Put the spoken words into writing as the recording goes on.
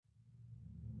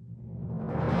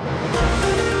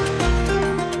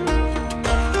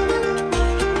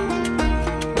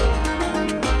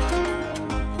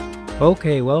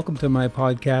Okay, welcome to my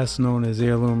podcast known as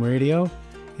Heirloom Radio,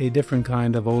 a different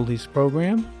kind of oldies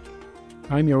program.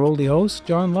 I'm your oldie host,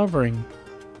 John Lovering,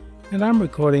 and I'm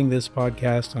recording this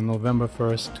podcast on November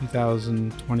 1st,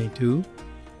 2022.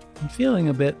 I'm feeling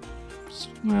a bit,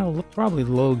 probably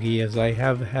logy, as I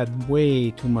have had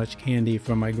way too much candy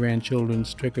from my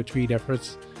grandchildren's trick-or-treat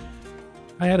efforts.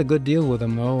 I had a good deal with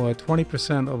them, though.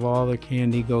 20% of all the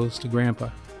candy goes to Grandpa.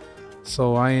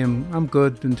 So I'm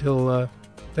good until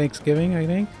Thanksgiving, I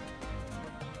think.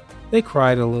 They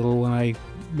cried a little when I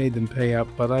made them pay up,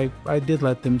 but I did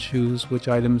let them choose which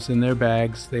items in their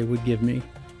bags they would give me.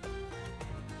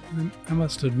 I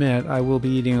must admit, I will be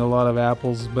eating a lot of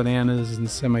apples, bananas, and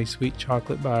semi-sweet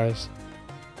chocolate bars.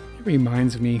 It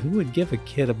reminds me, who would give a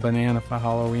kid a banana for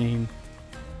Halloween?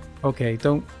 Okay,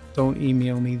 don't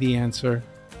email me the answer.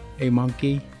 A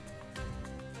monkey?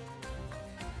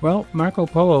 Well, Marco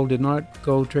Polo did not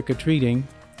go trick-or-treating.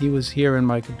 He was here in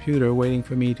my computer waiting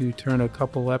for me to turn a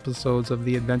couple episodes of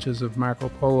The Adventures of Marco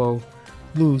Polo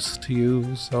loose to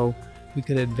you so we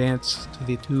could advance to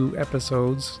the 2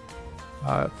 episodes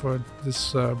for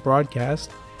this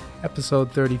broadcast.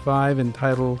 Episode 35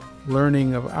 entitled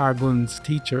Learning of Argun's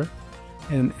Teacher,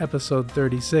 and episode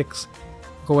 36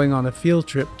 Going on a Field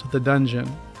Trip to the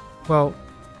Dungeon. Well,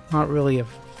 not really a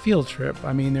field trip.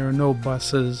 I mean, there are no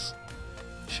buses,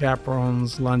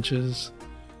 chaperones, lunches,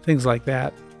 things like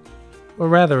that. Or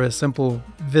rather, a simple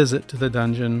visit to the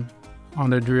dungeon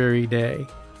on a dreary day.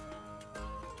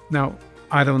 Now,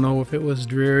 I don't know if it was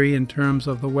dreary in terms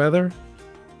of the weather,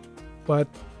 but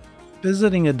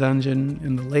visiting a dungeon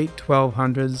in the late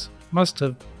 1200s must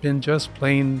have been just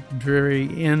plain dreary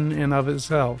in and of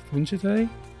itself, wouldn't you say?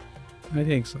 I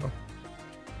think so.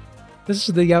 This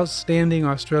is the outstanding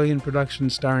Australian production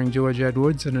starring George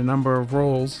Edwards in a number of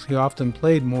roles. He often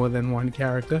played more than one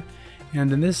character,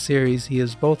 and in this series he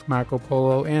is both Marco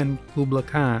Polo and Kubla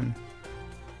Khan.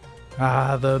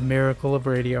 Ah, the miracle of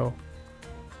radio.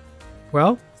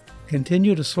 Well, I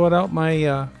continue to sort out my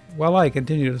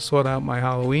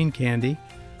Halloween candy,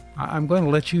 I'm going to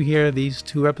let you hear these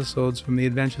 2 episodes from The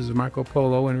Adventures of Marco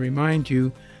Polo and remind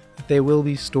you that they will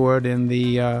be stored in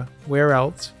the Where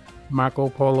Else Marco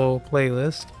Polo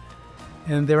playlist.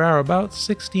 And there are about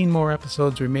 16 more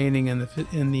episodes remaining in the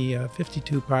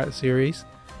 52-part series.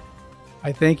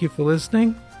 I thank you for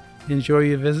listening. Enjoy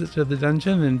your visit to the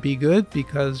dungeon and be good,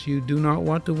 because you do not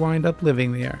want to wind up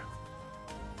living there.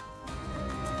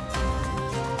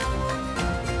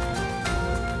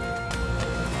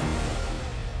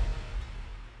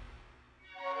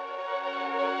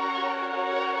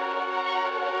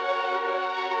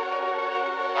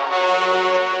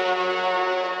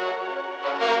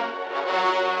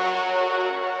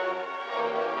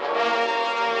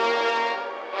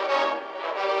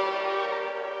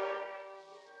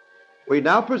 We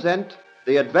now present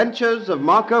The Adventures of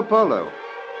Marco Polo.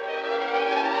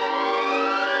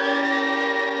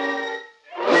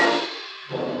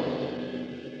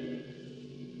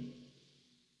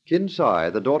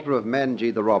 Kinsai, the daughter of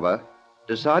Manji the robber,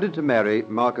 decided to marry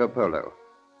Marco Polo,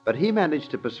 but he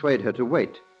managed to persuade her to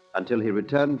wait until he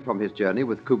returned from his journey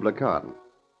with Kubla Khan.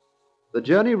 The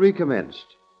journey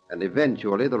recommenced, and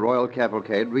eventually the royal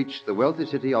cavalcade reached the wealthy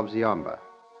city of Ziamba.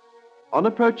 On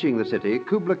approaching the city,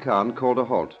 Kubla Khan called a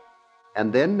halt,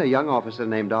 and then a young officer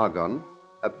named Argon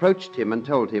approached him and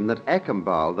told him that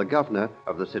Akambal, the governor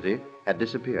of the city, had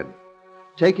disappeared,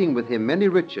 taking with him many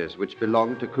riches which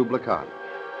belonged to Kubla Khan.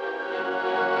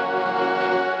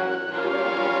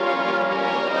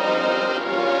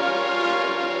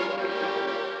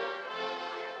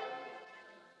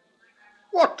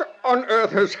 What on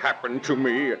earth has happened to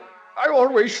me? I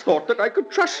always thought that I could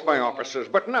trust my officers,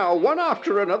 but now, one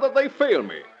after another, they fail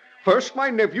me. First my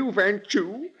nephew Van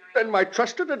Chu, then my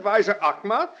trusted advisor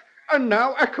Akhmat, and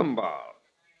now Akambal.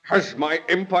 Has my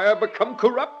empire become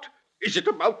corrupt? Is it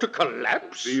about to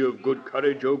collapse? Be of good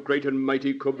courage, O great and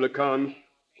mighty Kubla Khan.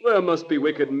 There must be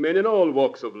wicked men in all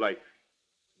walks of life.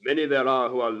 Many there are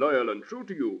who are loyal and true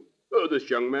to you. Oh, this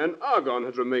young man, Argon,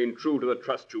 has remained true to the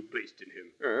trust you placed in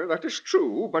him. That is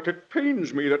true, but it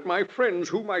pains me that my friends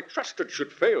whom I trusted should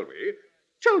fail me.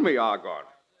 Tell me, Argon,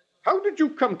 how did you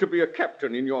come to be a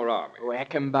captain in your army? Oh,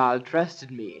 Akambal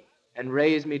trusted me and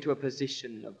raised me to a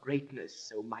position of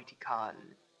greatness, O mighty Khan.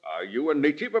 Are you a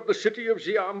native of the city of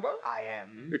Ziamba? I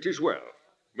am. It is well.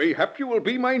 Mayhap you will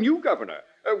be my new governor.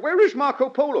 Where is Marco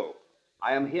Polo?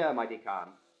 I am here, mighty Khan.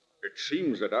 It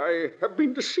seems that I have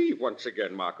been deceived once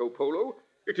again, Marco Polo.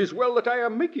 It is well that I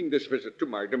am making this visit to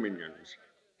my dominions,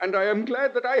 and I am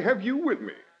glad that I have you with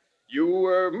me.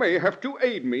 You may have to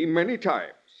aid me many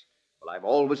times. Well, I'm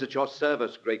always at your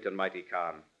service, great and mighty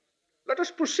Khan. Let us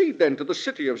proceed then to the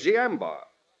city of Ziambar.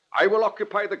 I will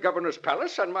occupy the governor's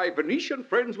palace, and my Venetian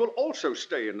friends will also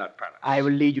stay in that palace. I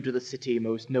will lead you to the city,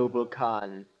 most noble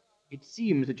Khan. It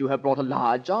seems that you have brought a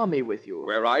large army with you.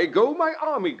 Where I go, my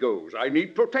army goes. I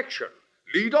need protection.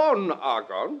 Lead on,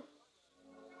 Argon.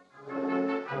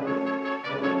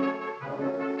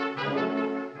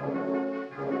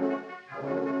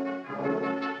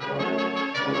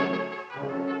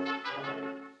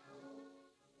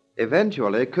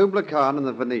 Eventually, Kubla Khan and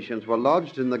the Venetians were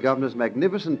lodged in the governor's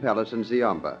magnificent palace in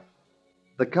Ziamba.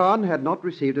 The Khan had not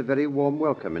received a very warm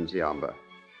welcome in Ziamba.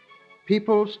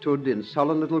 People stood in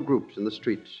sullen little groups in the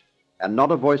streets, and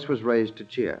not a voice was raised to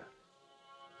cheer.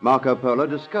 Marco Polo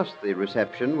discussed the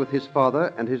reception with his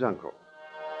father and his uncle.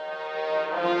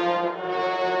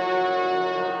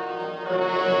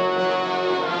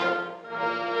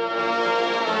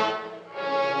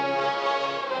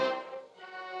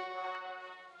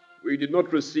 We did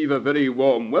not receive a very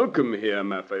warm welcome here,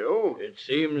 Maffeo. It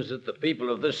seems that the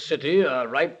people of this city are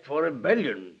ripe for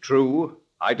rebellion. True.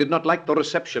 I did not like the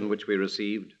reception which we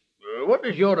received. What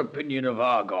is your opinion of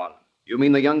Argon? You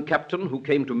mean the young captain who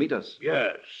came to meet us?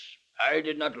 Yes. I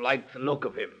did not like the look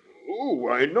of him. Oh,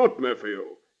 why not, Maffeo?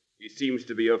 He seems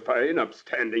to be a fine,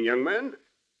 upstanding young man.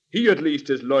 He at least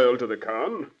is loyal to the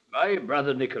Khan. My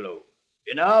brother Niccolo,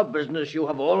 in our business you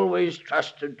have always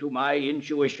trusted to my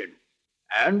intuition.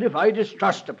 And if I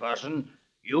distrust a person,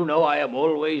 you know I am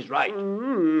always right.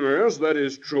 Yes, that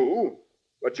is true.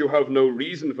 But you have no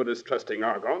reason for distrusting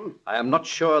Argon. I am not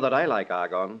sure that I like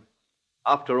Argon.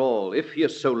 After all, if he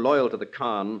is so loyal to the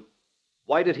Khan,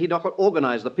 why did he not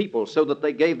organize the people so that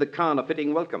they gave the Khan a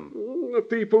fitting welcome? The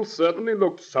people certainly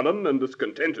looked sullen and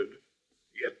discontented.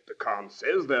 Yet the Khan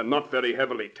says they're not very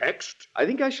heavily taxed. I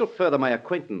think I shall further my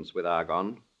acquaintance with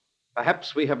Argon.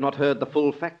 Perhaps we have not heard the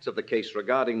full facts of the case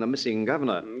regarding the missing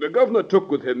governor. The governor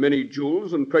took with him many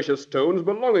jewels and precious stones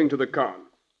belonging to the Khan.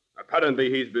 Apparently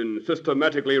he's been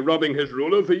systematically robbing his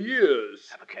ruler for years.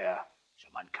 Have a care.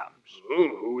 Someone comes.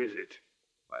 Oh, who is it?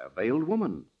 Why, a veiled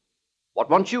woman. What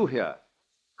want you here?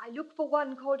 I look for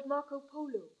one called Marco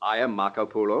Polo. I am Marco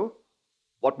Polo.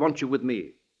 What want you with me?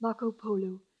 Marco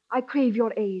Polo, I crave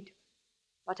your aid,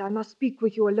 but I must speak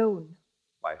with you alone.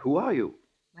 Why, who are you?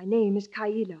 My name is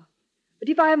Kaila, but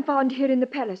if I am found here in the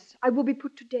palace, I will be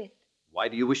put to death. Why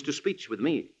do you wish to speak with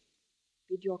me?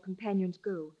 Bid your companions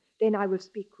go, then I will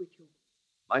speak with you.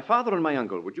 My father and my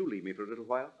uncle, would you leave me for a little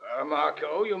while?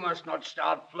 Marco, you must not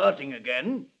start flirting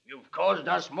again. You've caused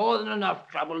us more than enough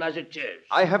trouble as it is.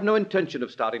 I have no intention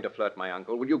of starting to flirt, my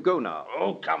uncle. Will you go now?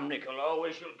 Oh, come, Niccolo.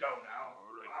 We shall go now.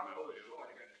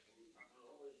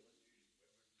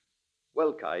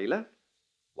 Well, Kaila,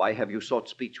 why have you sought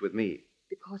speech with me?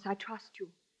 Because I trust you.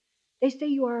 They say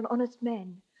you are an honest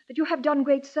man, that you have done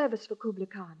great service for Kubla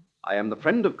Khan. I am the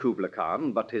friend of Kubla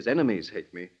Khan, but his enemies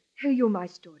hate me. Hear you my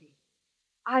story.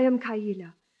 I am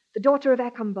Kaila, the daughter of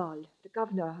Akambal, the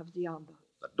governor of Ziamba.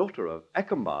 The daughter of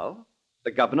Akambal?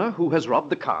 The governor who has robbed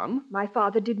the Khan? My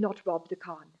father did not rob the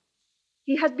Khan.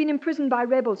 He has been imprisoned by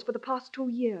rebels for the past 2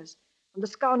 years, and the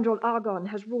scoundrel Argon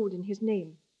has ruled in his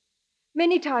name.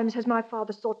 Many times has my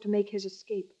father sought to make his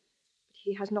escape, but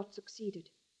he has not succeeded.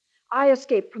 I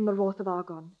escaped from the wrath of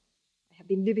Argon. I have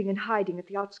been living in hiding at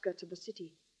the outskirts of the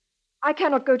city. I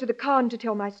cannot go to the Khan to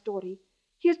tell my story.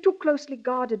 He is too closely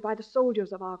guarded by the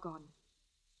soldiers of Argon.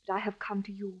 But I have come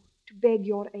to you to beg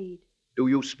your aid. Do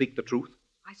you speak the truth?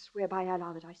 I swear by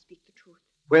Allah that I speak the truth.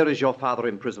 Where is your father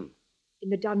in prison? In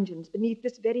the dungeons beneath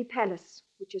this very palace,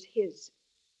 which is his.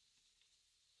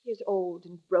 He is old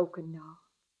and broken now,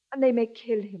 and they may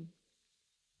kill him.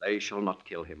 They shall not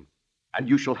kill him, and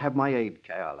you shall have my aid,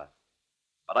 Kaila.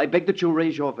 But I beg that you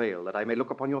raise your veil, that I may look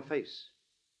upon your face.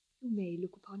 You may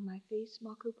look upon my face,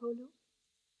 Marco Polo.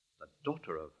 The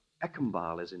daughter of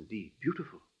Akambal is indeed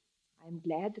beautiful. I am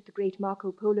glad that the great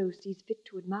Marco Polo sees fit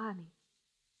to admire me.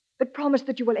 But promise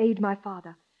that you will aid my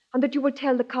father, and that you will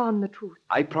tell the Khan the truth.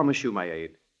 I promise you my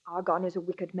aid. Argon is a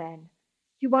wicked man.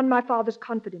 He won my father's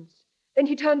confidence. Then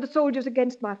he turned the soldiers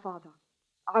against my father.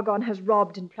 Argon has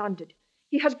robbed and plundered.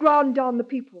 He has ground down the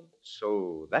people.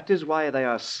 So that is why they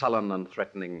are sullen and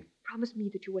threatening. Promise me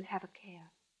that you will have a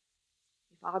care.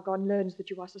 If Argon learns that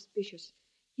you are suspicious,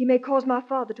 he may cause my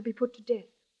father to be put to death.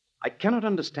 I cannot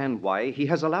understand why he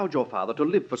has allowed your father to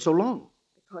live for so long.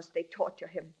 Because they torture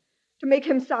him, to make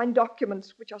him sign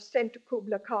documents which are sent to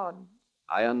Kubla Khan.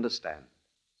 I understand.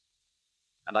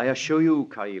 And I assure you,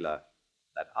 Kaila,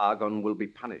 that Argon will be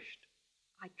punished.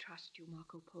 I trust you,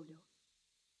 Marco Polo.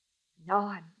 Now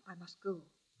I must go.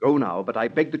 Go now, but I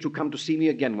beg that you come to see me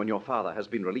again when your father has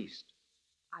been released.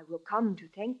 I will come to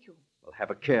thank you. Well, have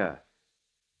a care.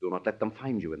 Do not let them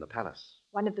find you in the palace.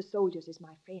 One of the soldiers is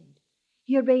my friend.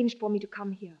 He arranged for me to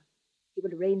come here. He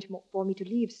will arrange for me to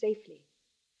leave safely.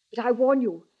 But I warn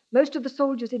you, most of the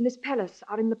soldiers in this palace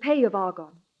are in the pay of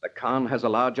Argon. The Khan has a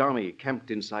large army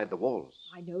camped inside the walls.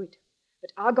 I know it.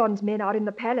 But Argon's men are in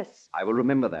the palace. I will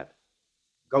remember that.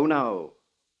 Go now,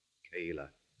 Kayla.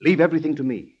 Leave everything to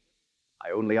me.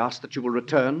 I only ask that you will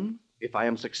return if I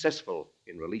am successful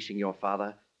in releasing your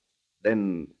father.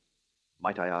 Then,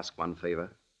 might I ask one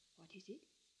favor? What is it?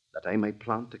 That I may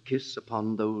plant a kiss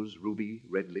upon those ruby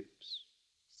red lips.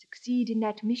 Succeed in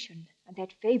that mission, and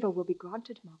that favor will be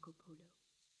granted, Marco Polo.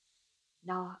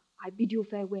 Now I bid you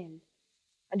farewell,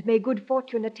 and may good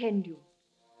fortune attend you.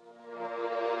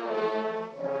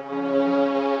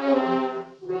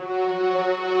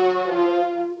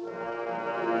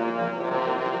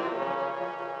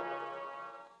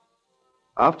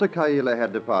 After Kayla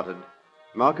had departed,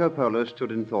 Marco Polo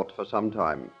stood in thought for some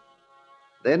time.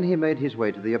 Then he made his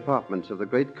way to the apartments of the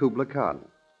great Kubla Khan.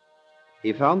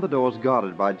 He found the doors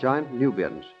guarded by giant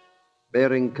Nubians,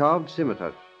 bearing carved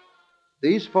scimitars.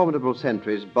 These formidable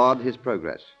sentries barred his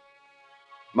progress.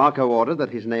 Marco ordered that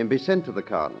his name be sent to the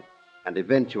Khan, and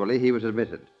eventually he was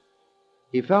admitted.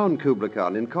 He found Kubla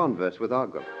Khan in converse with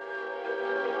Argon.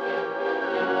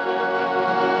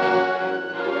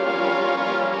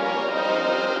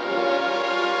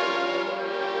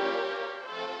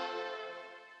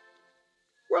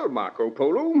 Well, Marco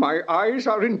Polo, my eyes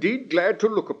are indeed glad to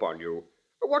look upon you.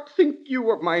 What think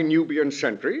you of my Nubian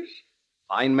sentries?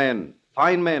 Fine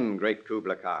men, great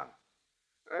Kubla Khan.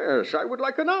 Yes, I would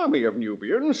like an army of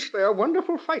Nubians. They are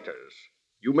wonderful fighters.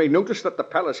 You may notice that the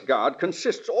palace guard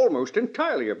consists almost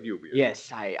entirely of Nubians.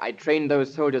 Yes, I trained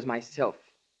those soldiers myself.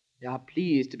 They are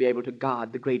pleased to be able to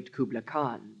guard the great Kubla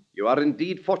Khan. You are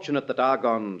indeed fortunate that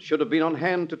Argon should have been on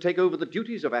hand to take over the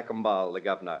duties of Akambal, the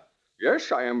governor.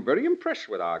 Yes, I am very impressed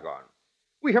with Argon.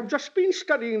 We have just been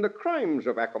studying the crimes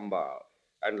of Akambal,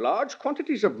 and large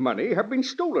quantities of money have been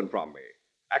stolen from me.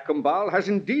 Akambal has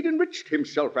indeed enriched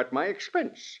himself at my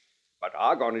expense. But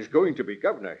Argon is going to be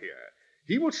governor here.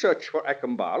 He will search for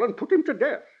Akambal and put him to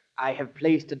death. I have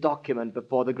placed a document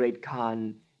before the great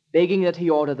Khan, begging that he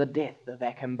order the death of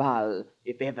Akambal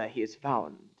if ever he is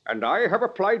found. And I have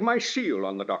applied my seal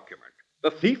on the document.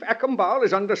 The thief Akambal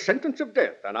is under sentence of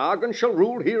death, and Argon shall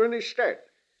rule here in his stead.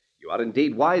 You are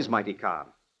indeed wise, mighty Khan.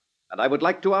 And I would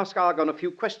like to ask Argon a few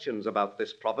questions about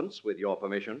this province, with your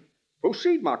permission.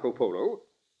 Proceed, Marco Polo.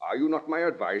 Are you not my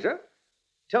adviser?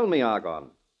 Tell me,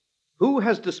 Argon, who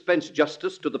has dispensed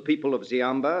justice to the people of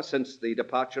Ziamba since the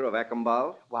departure of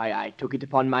Akambal? Why, I took it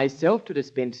upon myself to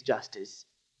dispense justice.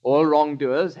 All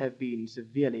wrongdoers have been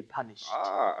severely punished.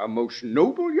 Ah, a most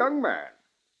noble young man.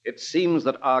 It seems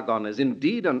that Argon is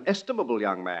indeed an estimable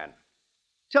young man.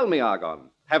 Tell me,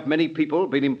 Argon, have many people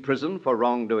been imprisoned for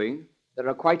wrongdoing? There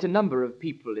are quite a number of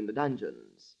people in the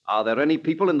dungeons. Are there any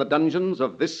people in the dungeons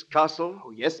of this castle?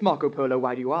 Oh, yes, Marco Polo,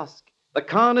 why do you ask? The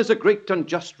Khan is a great and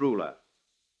just ruler.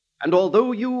 And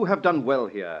although you have done well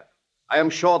here, I am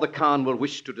sure the Khan will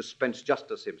wish to dispense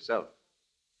justice himself.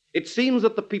 It seems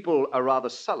that the people are rather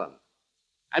sullen,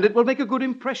 and it will make a good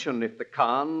impression if the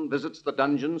Khan visits the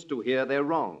dungeons to hear their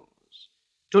wrongs,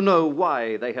 to know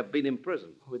why they have been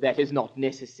imprisoned. Oh, that is not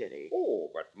necessary. Oh,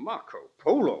 but Marco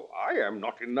Polo, I am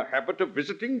not in the habit of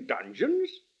visiting dungeons.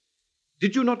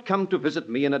 Did you not come to visit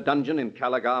me in a dungeon in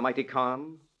Calagar, mighty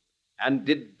Khan? And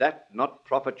did that not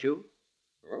profit you?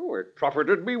 Oh, it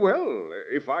profited me well.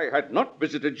 If I had not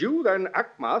visited you, then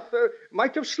Akmath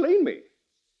might have slain me.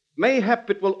 Mayhap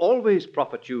it will always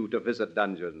profit you to visit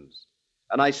dungeons.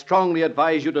 And I strongly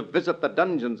advise you to visit the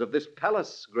dungeons of this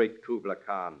palace, great Kubla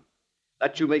Khan,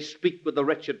 that you may speak with the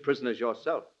wretched prisoners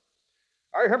yourself.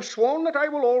 I have sworn that I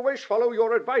will always follow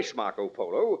your advice, Marco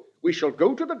Polo. We shall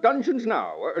go to the dungeons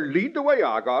now. Lead the way,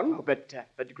 Argon. Oh,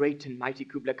 but great and mighty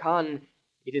Kubla Khan,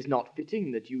 it is not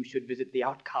fitting that you should visit the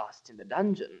outcasts in the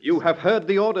dungeons. You have heard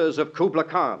the orders of Kubla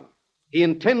Khan. He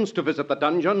intends to visit the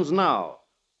dungeons now,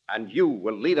 and you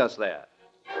will lead us there.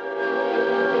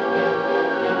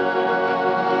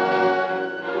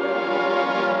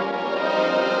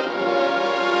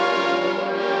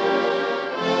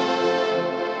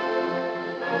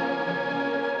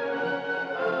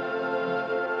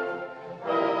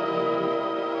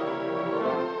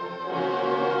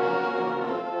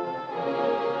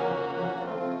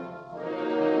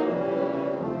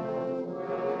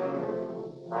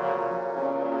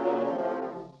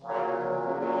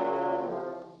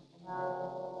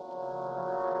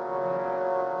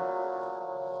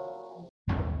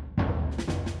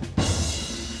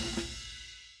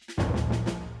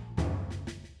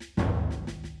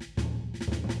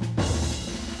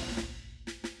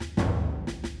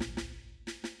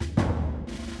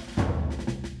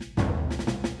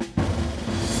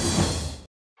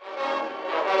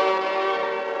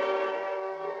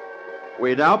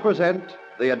 We now present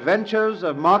The Adventures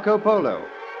of Marco Polo.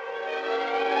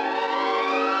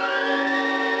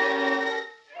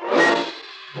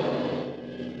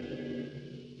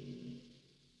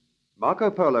 Marco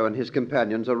Polo and his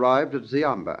companions arrived at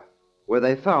Ziamba, where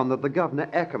they found that the governor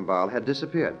Akambal had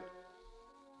disappeared.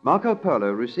 Marco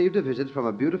Polo received a visit from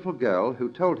a beautiful girl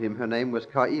who told him her name was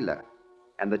Kaila,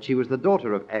 and that she was the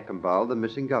daughter of Akambal, the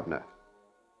missing governor.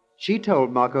 She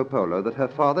told Marco Polo that her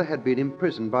father had been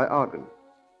imprisoned by Argon,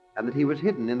 and that he was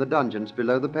hidden in the dungeons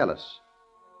below the palace.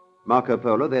 Marco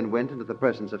Polo then went into the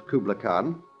presence of Kubla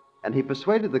Khan, and he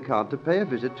persuaded the Khan to pay a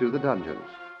visit to the dungeons.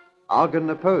 Argon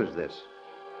opposed this.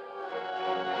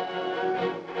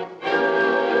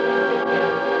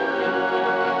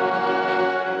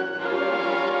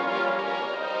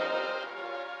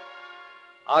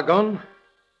 Argon,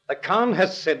 the Khan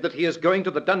has said that he is going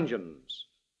to the dungeons.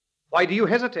 Why do you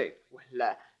hesitate?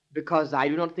 Well, because I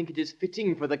do not think it is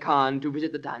fitting for the Khan to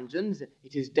visit the dungeons.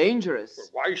 It is dangerous.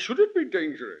 Why should it be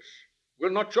dangerous? Will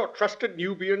not your trusted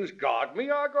Nubians guard me,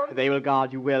 Argon? They will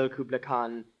guard you well, Kubla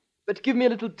Khan. But give me a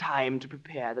little time to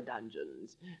prepare the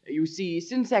dungeons. You see,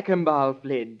 since Akambal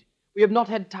fled, we have not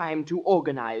had time to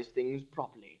organize things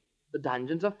properly. The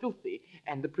dungeons are filthy,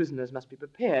 and the prisoners must be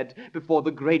prepared before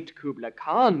the great Kubla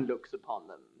Khan looks upon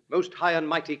them. Most high and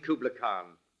mighty Kubla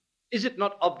Khan, is it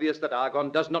not obvious that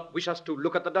Argon does not wish us to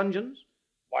look at the dungeons?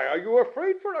 Why are you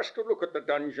afraid for us to look at the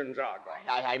dungeons, Argon?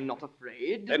 I'm not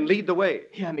afraid. Then lead the way.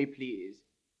 Hear me, please.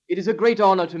 It is a great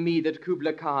honor to me that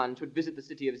Kubla Khan should visit the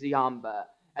city of Ziamba,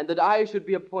 and that I should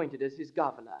be appointed as his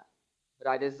governor. But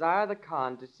I desire the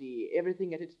Khan to see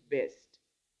everything at its best.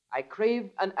 I crave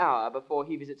an hour before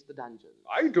he visits the dungeons.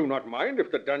 I do not mind if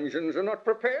the dungeons are not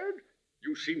prepared.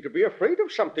 You seem to be afraid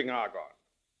of something, Argon.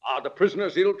 Are the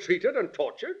prisoners ill-treated and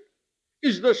tortured?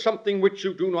 Is there something which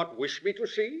you do not wish me to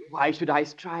see? Why should I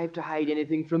strive to hide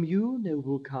anything from you,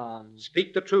 noble Khan?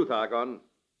 Speak the truth, Argon.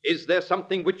 Is there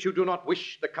something which you do not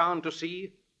wish the Khan to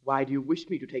see? Why do you wish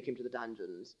me to take him to the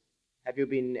dungeons? Have you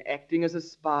been acting as a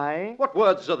spy? What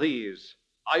words are these?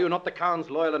 Are you not the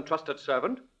Khan's loyal and trusted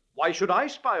servant? Why should I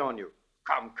spy on you?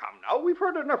 Come now, we've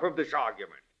heard enough of this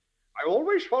argument. I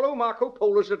always follow Marco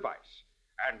Polo's advice,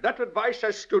 and that advice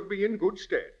has stood me in good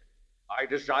stead. I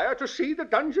desire to see the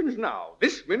dungeons now,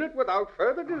 this minute, without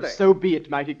further delay. So be it,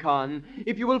 mighty Khan.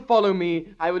 If you will follow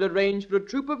me, I will arrange for a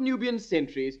troop of Nubian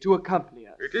sentries to accompany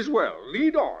us. It is well.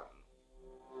 Lead on.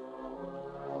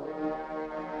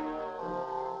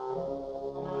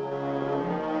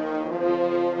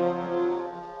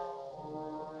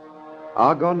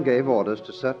 Argon gave orders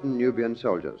to certain Nubian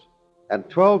soldiers, and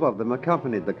 12 of them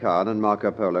accompanied the Khan and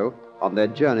Marco Polo on their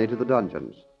journey to the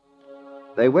dungeons.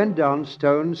 They went down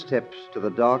stone steps to the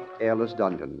dark, airless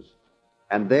dungeons,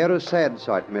 and there a sad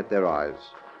sight met their eyes.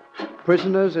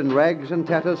 Prisoners in rags and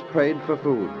tatters prayed for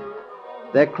food.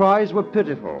 Their cries were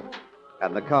pitiful,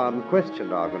 and the Khan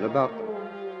questioned Argon about them.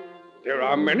 There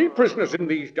are many prisoners in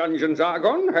these dungeons,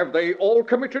 Argon. Have they all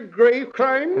committed grave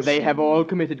crimes? They have all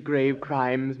committed grave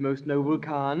crimes, most noble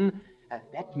Khan.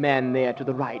 That man there to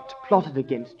the right plotted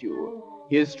against you.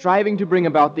 He is striving to bring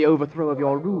about the overthrow of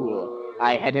your rule.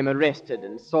 I had him arrested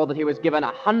and saw that he was given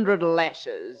 100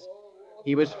 lashes.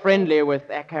 He was friendly with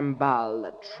Akambal,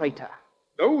 a traitor.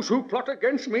 Those who plot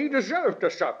against me deserve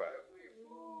to suffer.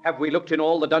 Have we looked in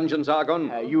all the dungeons,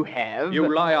 Argon? You have?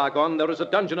 You lie, Argon. There is a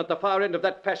dungeon at the far end of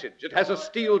that passage. It has a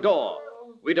steel door.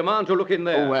 We demand to look in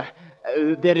there.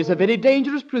 There is a very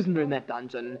dangerous prisoner in that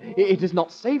dungeon. It is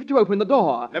not safe to open the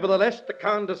door. Nevertheless, the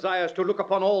Khan desires to look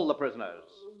upon all the prisoners.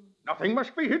 Nothing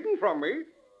must be hidden from me.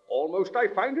 Almost I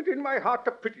find it in my heart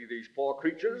to pity these poor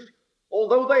creatures,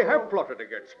 although they have plotted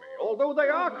against me, although they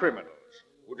are criminals.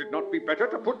 Would it not be better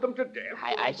to put them to death?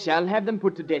 I shall have them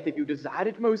put to death if you desire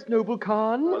it, most noble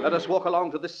Khan. Well, let us walk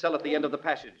along to this cell at the end of the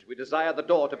passage. We desire the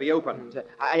door to be opened.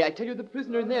 I tell you, the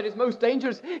prisoner in there is most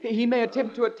dangerous. He may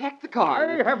attempt to attack the Khan.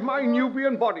 I have my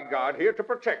Nubian bodyguard here to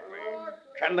protect me.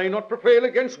 Can they not prevail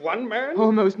against one man?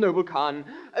 Oh, most noble Khan,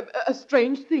 a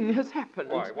strange thing has happened.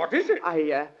 Why, what is it?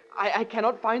 I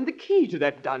cannot find the key to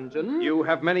that dungeon. You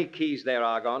have many keys there,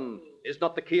 Argon. Is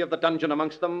not the key of the dungeon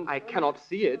amongst them? I cannot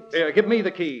see it. Here, give me the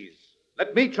keys.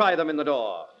 Let me try them in the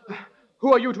door.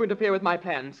 Who are you to interfere with my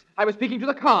plans? I was speaking to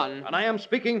the Khan. And I am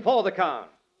speaking for the Khan.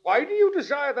 Why do you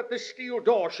desire that this steel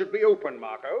door should be open,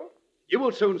 Marco? You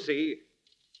will soon see.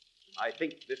 I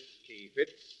think this key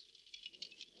fits.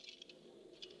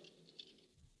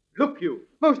 Look you.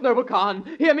 Most noble Khan,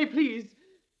 hear me, please.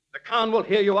 The Khan will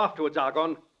hear you afterwards,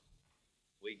 Argon.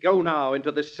 We go now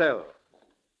into this cell.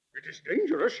 It is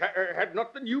dangerous. Had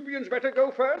not the Nubians better go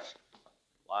first?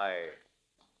 Why,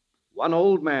 one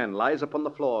old man lies upon the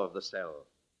floor of the cell.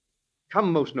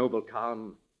 Come, most noble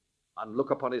Khan, and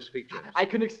look upon his features. I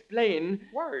can explain.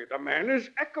 Why, the man is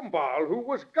Ekambal, who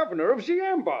was governor of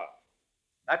Ziamba.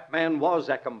 That man was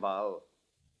Ekambal,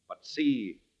 but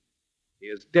see, he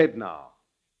is dead now.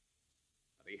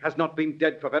 And he has not been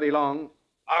dead for very long.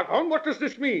 Argon, what does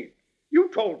this mean? You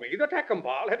told me that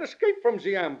Ekambal had escaped from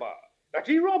Ziamba, that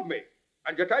he robbed me,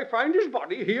 and yet I find his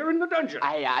body here in the dungeon.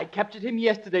 I captured him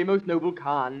yesterday, most noble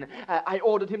Khan. I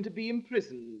ordered him to be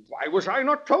imprisoned. Why was I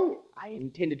not told? I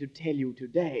intended to tell you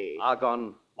today.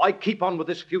 Argon, why keep on with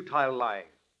this futile lying?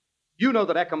 You know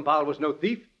that Ekambal was no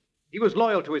thief. He was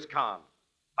loyal to his Khan.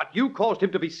 But you caused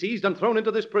him to be seized and thrown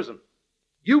into this prison.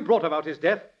 You brought about his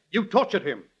death. You tortured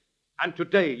him. And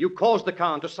today you caused the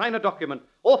Khan to sign a document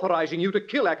authorizing you to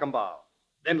kill Ekambal.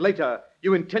 Then later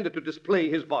you intended to display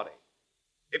his body.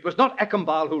 It was not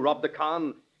Ekambal who robbed the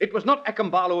Khan. It was not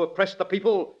Ekambal who oppressed the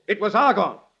people. It was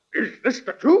Argon. Is this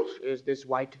the truth? Is this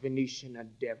white Venetian a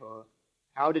devil?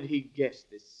 How did he guess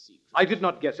this secret? I did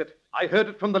not guess it. I heard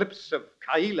it from the lips of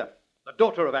Kaila, the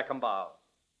daughter of Ekambal.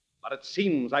 But it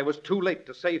seems I was too late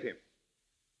to save him.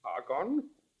 Argon,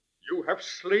 you have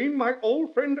slain my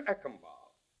old friend Ekambal.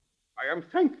 I am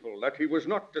thankful that he was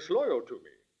not disloyal to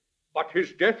me, but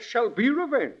his death shall be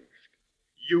revenged.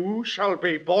 You shall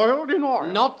be boiled in oil.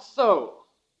 Not so.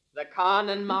 The Khan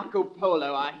and Marco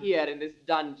Polo are here in this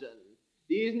dungeon.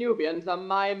 These Nubians are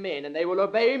my men, and they will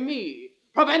obey me.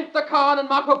 Prevent the Khan and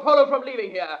Marco Polo from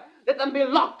leaving here. Let them be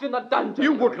locked in the dungeon.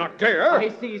 You would not dare. I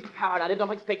seized power, and I did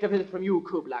not expect a visit from you,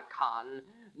 Kubla Khan.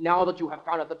 Now that you have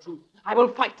found out the truth, I will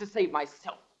fight to save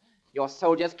myself. Your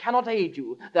soldiers cannot aid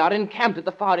you. They are encamped at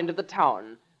the far end of the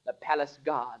town. The palace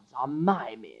guards are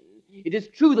my men. It is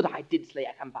true that I did slay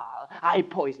Ekambal. I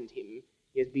poisoned him.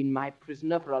 He has been my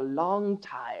prisoner for a long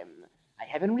time. I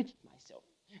have enriched myself,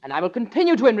 and I will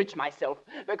continue to enrich myself,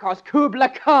 because Kubla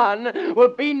Khan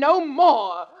will be no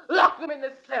more. Lock them in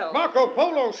this cell. Marco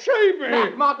Polo, save me!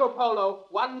 Back, Marco Polo.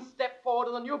 One step forward,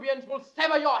 and the Nubians will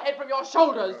sever your head from your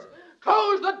shoulders.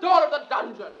 Close the door of the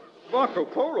dungeon. Marco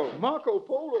Polo, Marco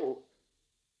Polo.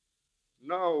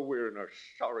 Now we're in a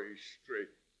sorry strait.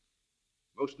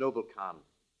 Most noble Khan,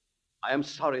 I am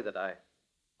sorry that I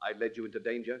led you into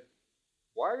danger.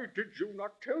 Why did you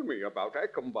not tell me about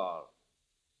Ekambal?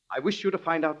 I wish you to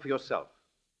find out for yourself.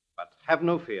 But have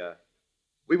no fear.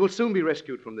 We will soon be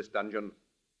rescued from this dungeon,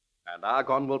 and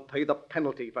Argon will pay the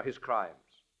penalty for his crimes.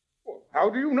 Well, how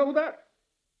do you know that?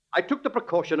 I took the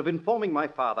precaution of informing my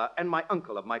father and my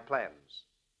uncle of my plans.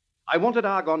 I wanted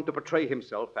Argon to betray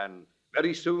himself, and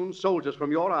very soon soldiers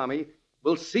from your army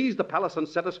will seize the palace and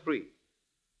set us free.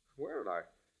 Well,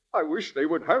 I wish they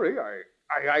would hurry.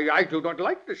 I do not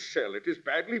like this cell. It is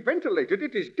badly ventilated.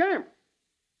 It is damp.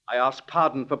 I ask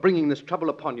pardon for bringing this trouble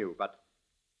upon you, but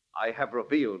I have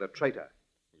revealed a traitor.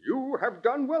 You have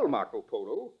done well, Marco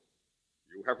Polo.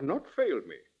 You have not failed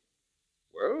me.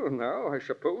 Well, now I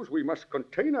suppose we must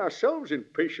contain ourselves in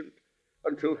patience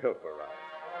until help arrives.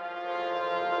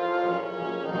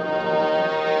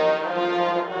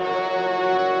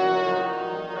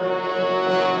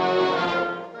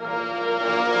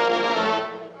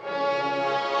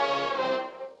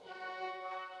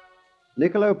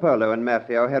 Niccolo Polo and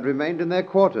Maffeo had remained in their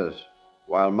quarters,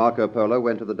 while Marco Polo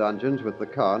went to the dungeons with the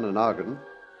Khan and Argon.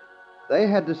 They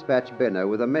had dispatched Benno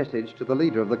with a message to the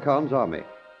leader of the Khan's army,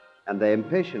 and they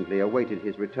impatiently awaited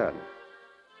his return.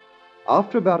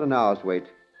 After about an hour's wait,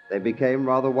 they became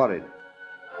rather worried.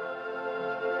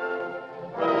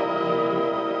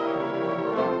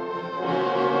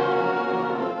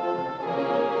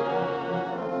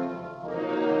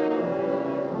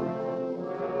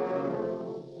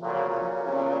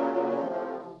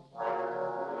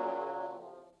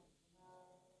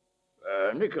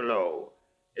 Niccolo,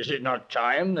 is it not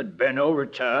time that Benno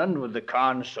returned with the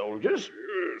Khan's soldiers?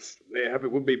 Yes, mayhap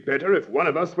it would be better if one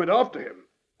of us went after him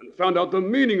and found out the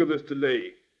meaning of this delay.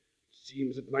 It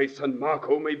seems that my son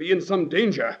Marco may be in some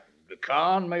danger. The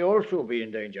Khan may also be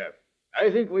in danger.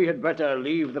 I think we had better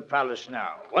leave the palace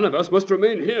now. One of us must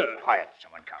remain here. Quiet,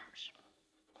 someone comes.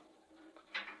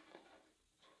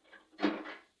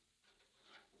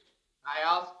 I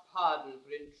ask pardon for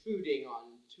intruding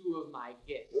on two of my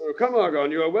guests. Come,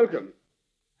 Argon, you are welcome.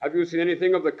 Have you seen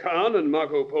anything of the Khan and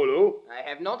Marco Polo? I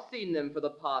have not seen them for the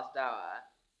past hour.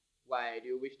 Why, do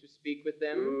you wish to speak with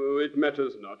them? It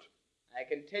matters not. I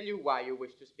can tell you why you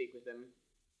wish to speak with them.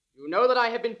 You know that I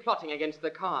have been plotting against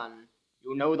the Khan.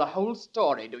 You know the whole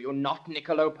story, do you not,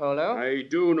 Niccolo Polo? I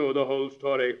do know the whole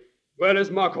story. Where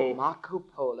is Marco? Marco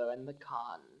Polo and the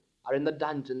Khan are in the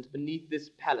dungeons beneath this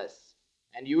palace,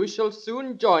 and you shall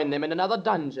soon join them in another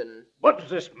dungeon. What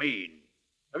does this mean?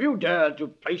 Have you dared to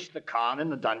place the Khan in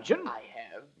the dungeon? I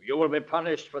have. You will be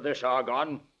punished for this,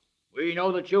 Argon. We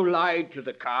know that you lied to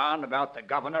the Khan about the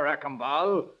governor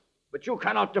Akambal, but you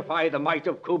cannot defy the might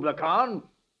of Kubla Khan.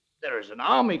 There is an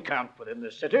army camp within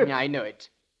the city. I know it.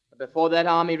 But before that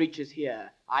army reaches here,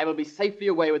 I will be safely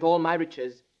away with all my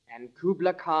riches, and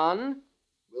Kubla Khan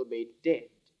will be dead.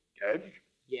 Dead?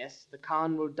 Yes, the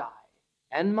Khan will die,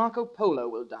 and Marco Polo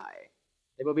will die.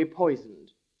 They will be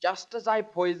poisoned, just as I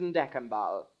poisoned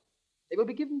Akambal. They will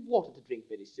be given water to drink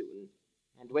very soon,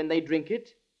 and when they drink it,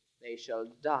 they shall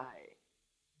die.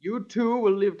 You too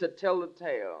will live to tell the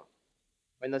tale.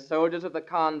 When the soldiers of the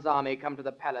Khan's army come to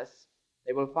the palace,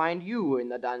 they will find you in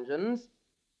the dungeons.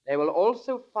 They will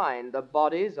also find the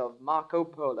bodies of Marco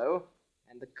Polo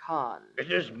and the Khan.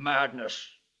 It is madness.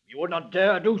 You would not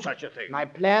dare do such a thing. My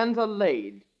plans are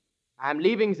laid. I am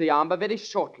leaving Ziamba very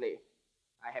shortly.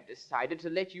 I have decided to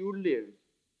let you live.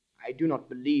 I do not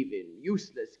believe in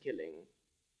useless killing.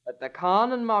 But the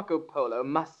Khan and Marco Polo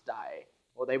must die,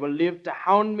 or they will live to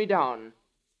hound me down.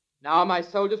 Now my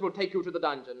soldiers will take you to the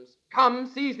dungeons. Come,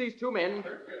 seize these two men.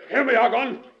 Hear me,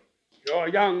 Argon. You're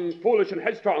young, foolish, and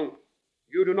headstrong.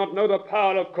 You do not know the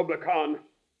power of Kubla Khan.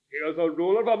 He is the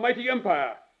ruler of a mighty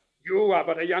empire. You are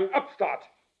but a young upstart.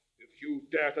 If you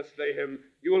dare to slay him,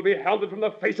 you will be hounded from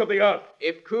the face of the earth.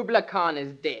 If Kubla Khan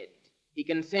is dead, he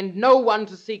can send no one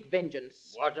to seek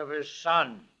vengeance. What of his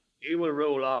son? He will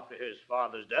rule after his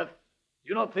father's death. Do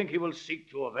you not think he will seek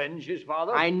to avenge his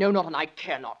father? I know not and I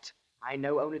care not. I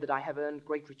know only that I have earned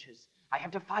great riches. I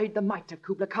have defied the might of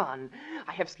Kubla Khan.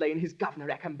 I have slain his governor,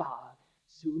 Akambal.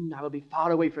 Soon I will be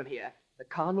far away from here. The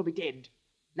Khan will be dead.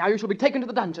 Now you shall be taken to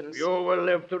the dungeons. You will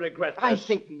live to regret this. I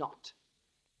think not.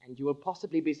 And you will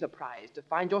possibly be surprised to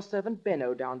find your servant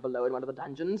Benno down below in one of the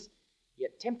dungeons. He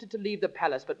attempted to leave the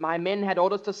palace, but my men had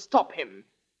orders to stop him.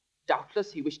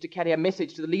 Doubtless he wished to carry a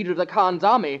message to the leader of the Khan's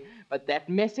army, but that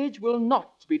message will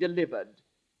not be delivered.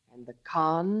 And the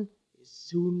Khan is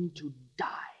soon to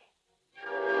die.